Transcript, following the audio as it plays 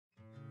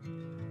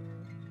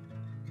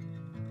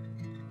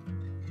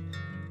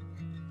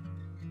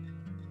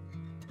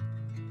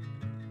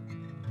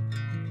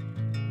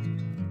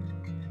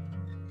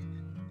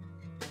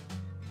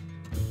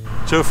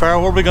Joe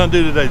Farrell, what are we going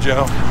to do today,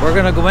 Joe? We're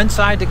going to go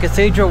inside the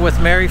cathedral with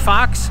Mary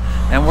Fox,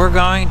 and we're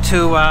going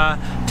to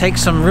take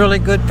some really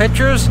good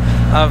pictures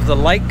of the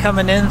light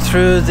coming in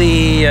through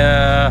the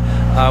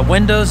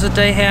windows that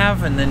they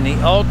have, and then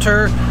the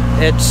altar.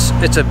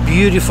 It's a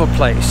beautiful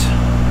place.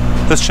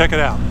 Let's check it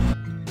out.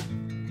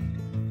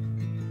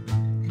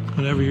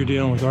 Whenever you're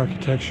dealing with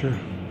architecture,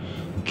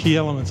 key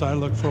elements I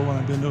look for when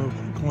I've been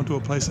going to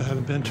a place I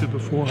haven't been to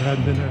before,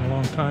 hadn't been there in a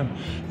long time,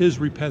 is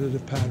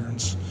repetitive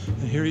patterns.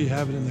 And here you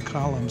have it in the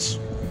columns.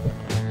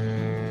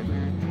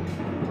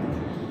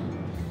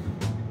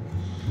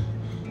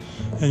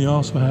 And you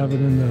also have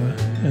it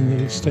in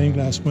the stained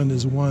glass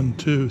windows 1,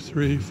 2,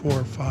 3,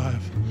 4,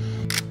 5.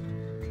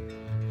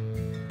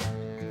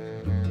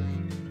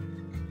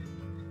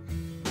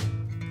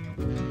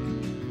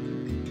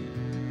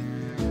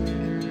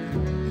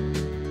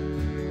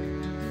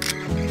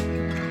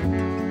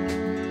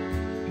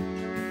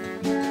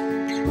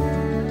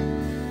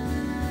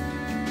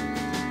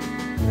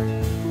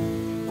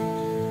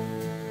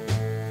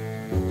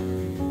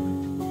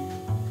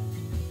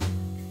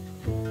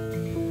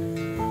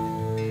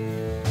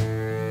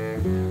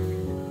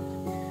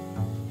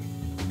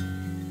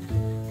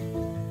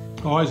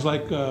 I always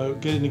like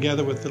getting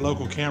together with the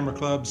local camera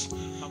clubs,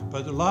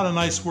 but a lot of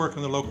nice work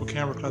in the local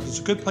camera clubs. It's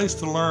a good place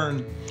to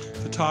learn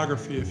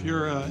photography. If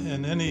you're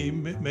in any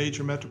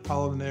major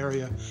metropolitan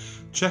area,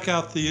 check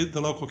out the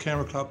local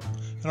camera club.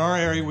 In our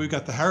area, we've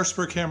got the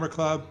Harrisburg Camera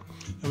Club,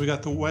 and we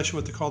got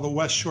what they call the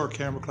West Shore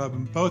Camera Club,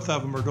 and both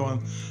of them are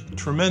doing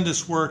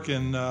tremendous work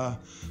in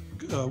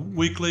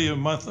weekly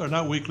and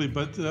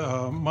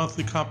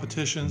monthly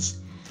competitions,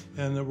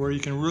 and where you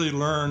can really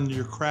learn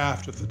your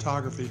craft of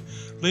photography,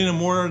 leaning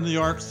more on the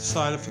art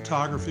side of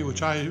photography,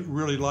 which I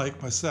really like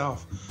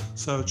myself.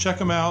 So check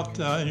them out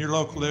in your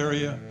local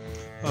area.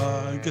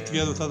 Get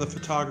together with other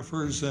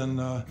photographers, and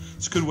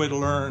it's a good way to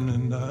learn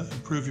and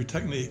improve your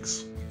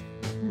techniques.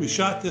 We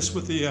shot this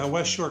with the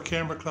West Shore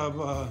Camera Club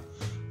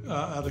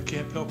out of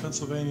Camp Hill,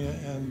 Pennsylvania,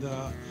 and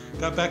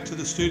got back to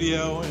the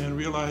studio and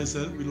realized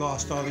that we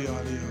lost all the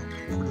audio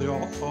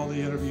for all the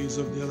interviews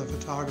of the other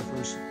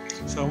photographers.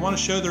 So I want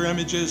to show their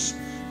images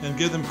and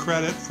give them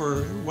credit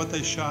for what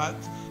they shot.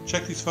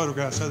 Check these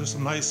photographs. There's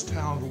some nice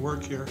talented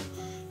work here,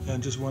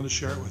 and just wanted to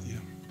share it with you.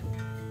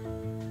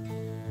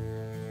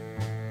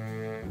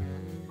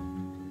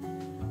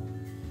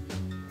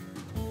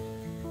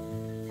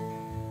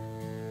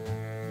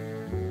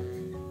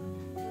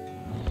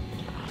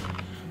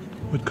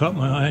 What caught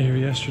my eye here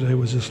yesterday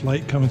was this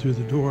light coming through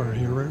the door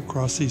here right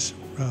across these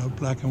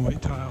black and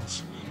white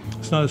tiles.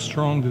 It's not as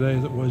strong today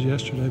as it was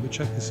yesterday, but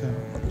check this out.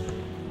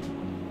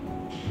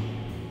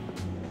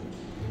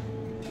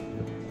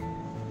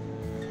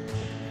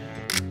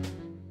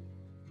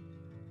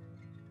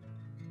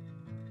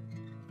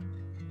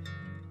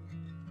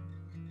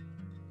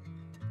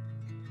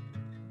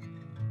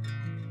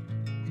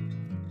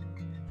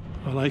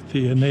 I like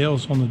the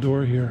nails on the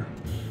door here,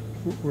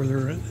 where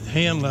they're at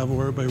hand level,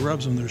 where everybody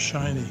rubs them, they're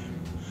shiny.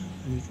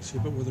 And you can see,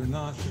 but where they're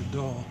not, they're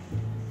dull.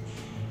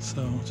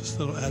 So just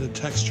a little added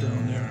texture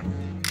on there.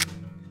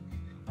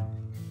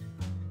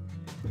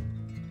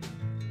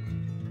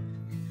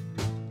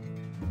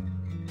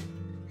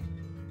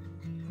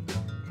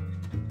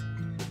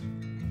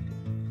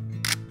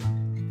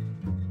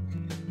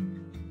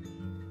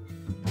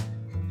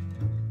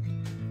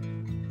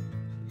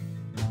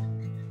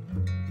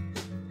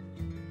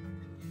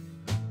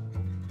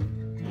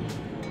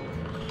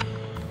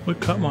 What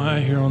caught my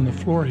eye here on the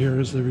floor here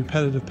is the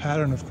repetitive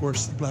pattern, of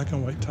course, the black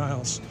and white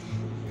tiles.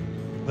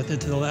 But then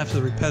to the left,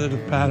 the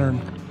repetitive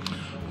pattern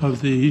of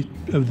the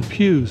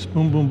pews,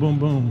 boom, boom, boom,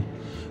 boom.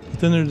 But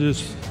then they're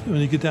just, when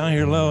you get down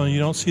here low and you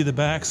don't see the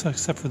backs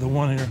except for the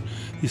one here,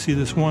 you see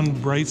this one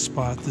bright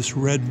spot, this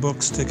red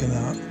book sticking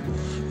out.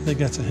 I think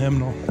that's a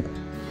hymnal.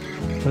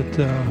 But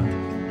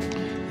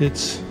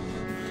it's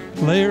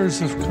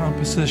layers of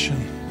composition.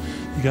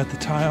 You got the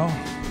tile,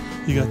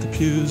 you got the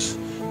pews,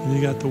 and you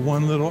got the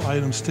one little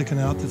item sticking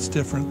out that's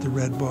different, the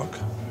red book.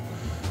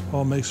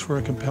 All makes for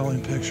a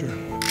compelling picture.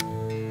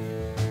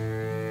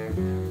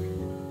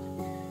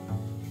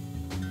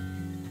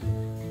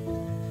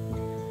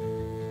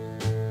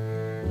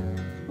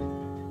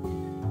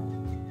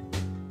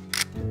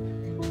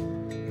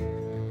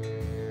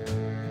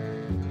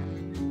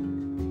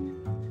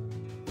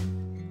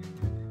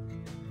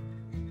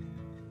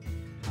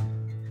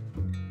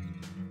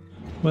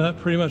 Well,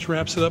 that pretty much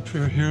wraps it up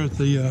for here at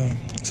the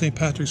St.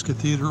 Patrick's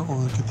Cathedral,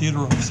 or the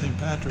Cathedral of St.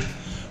 Patrick,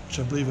 which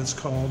I believe it's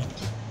called.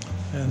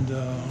 And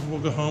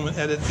we'll go home and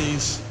edit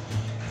these,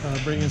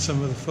 bring in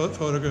some of the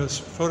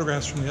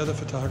photographs from the other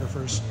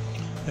photographers,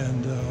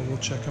 and we'll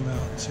check them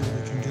out and see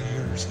what we can get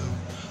here. So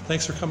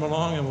thanks for coming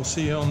along, and we'll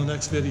see you on the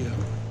next video.